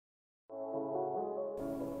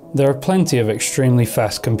There are plenty of extremely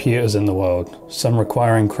fast computers in the world, some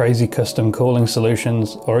requiring crazy custom cooling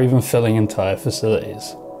solutions or even filling entire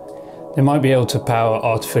facilities. They might be able to power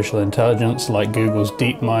artificial intelligence like Google's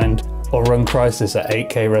DeepMind or run Crysis at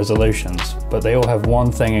 8K resolutions, but they all have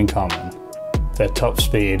one thing in common. Their top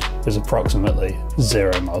speed is approximately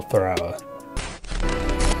 0 miles per hour.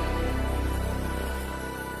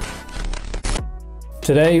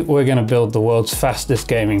 Today we're going to build the world's fastest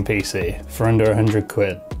gaming PC for under 100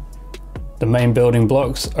 quid. The main building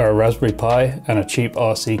blocks are a Raspberry Pi and a cheap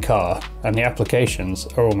RC car, and the applications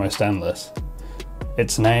are almost endless.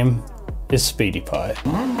 Its name is Speedy Pi.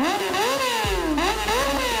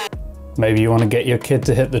 Maybe you want to get your kid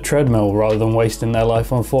to hit the treadmill rather than wasting their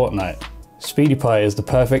life on Fortnite. Speedy Pi is the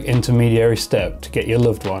perfect intermediary step to get your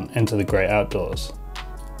loved one into the great outdoors.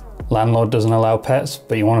 Landlord doesn't allow pets,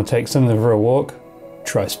 but you want to take something for a walk?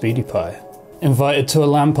 Try Speedy Pi. Invited to a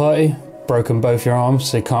LAN party? Broken both your arms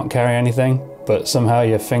so you can't carry anything, but somehow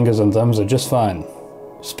your fingers and thumbs are just fine.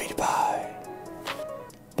 Speedy Pi.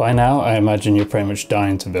 By now, I imagine you're pretty much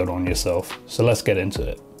dying to build one yourself, so let's get into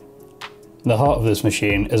it. The heart of this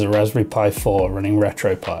machine is a Raspberry Pi 4 running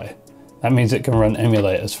RetroPie. That means it can run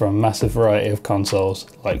emulators from a massive variety of consoles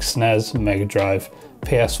like SNES, Mega Drive,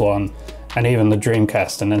 PS1, and even the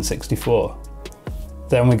Dreamcast and N64.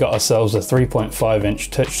 Then we got ourselves a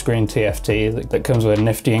 3.5-inch touchscreen TFT that comes with a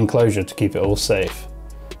nifty enclosure to keep it all safe.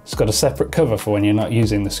 It's got a separate cover for when you're not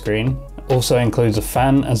using the screen. It also includes a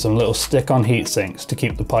fan and some little stick-on heat sinks to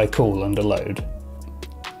keep the Pi cool under load.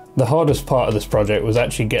 The hardest part of this project was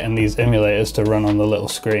actually getting these emulators to run on the little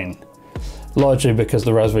screen, largely because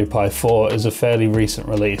the Raspberry Pi 4 is a fairly recent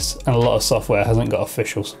release and a lot of software hasn't got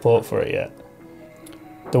official support for it yet.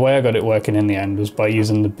 The way I got it working in the end was by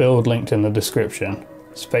using the build linked in the description.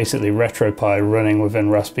 It's basically RetroPie running within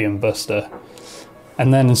Raspbian Buster,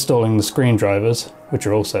 and then installing the screen drivers, which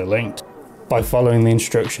are also linked, by following the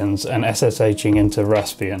instructions and SSHing into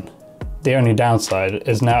Raspbian. The only downside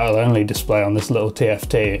is now it'll only display on this little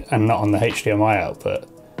TFT and not on the HDMI output.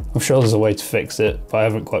 I'm sure there's a way to fix it, but I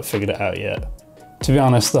haven't quite figured it out yet. To be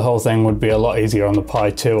honest, the whole thing would be a lot easier on the Pi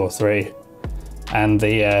 2 or 3, and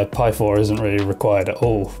the Pi 4 isn't really required at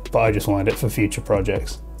all, but I just wanted it for future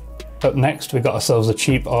projects. Up next, we got ourselves a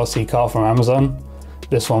cheap RC car from Amazon.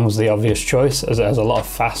 This one was the obvious choice as it has a lot of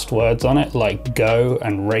fast words on it like go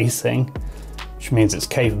and racing, which means it's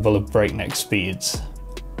capable of breakneck speeds.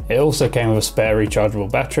 It also came with a spare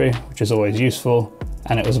rechargeable battery, which is always useful,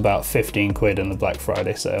 and it was about 15 quid in the Black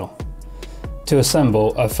Friday sale. To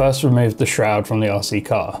assemble, I first removed the shroud from the RC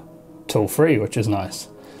car, tool free, which is nice.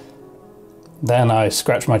 Then I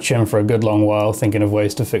scratched my chin for a good long while thinking of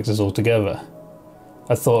ways to fix this all together.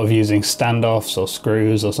 I thought of using standoffs or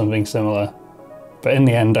screws or something similar, but in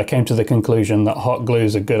the end I came to the conclusion that hot glue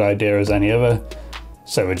is a good idea as any other,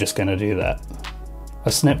 so we're just going to do that. I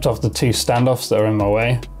snipped off the two standoffs that are in my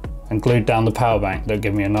way and glued down the power bank that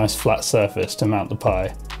gave me a nice flat surface to mount the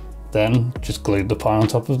Pi, then just glued the Pi on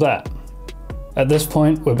top of that. At this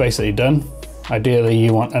point we're basically done. Ideally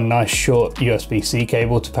you want a nice short USB-C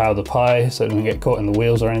cable to power the Pi so it doesn't get caught in the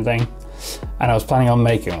wheels or anything, and I was planning on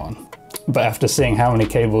making one. But after seeing how many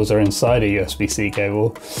cables are inside a USB-C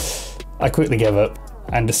cable, I quickly gave up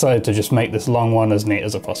and decided to just make this long one as neat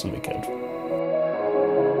as I possibly could.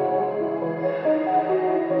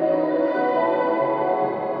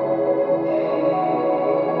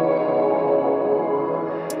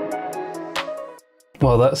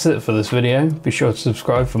 Well, that's it for this video. Be sure to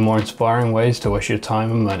subscribe for more inspiring ways to waste your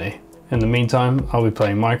time and money. In the meantime, I'll be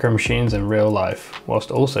playing Micro Machines in real life,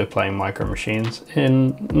 whilst also playing Micro Machines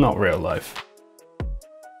in not real life.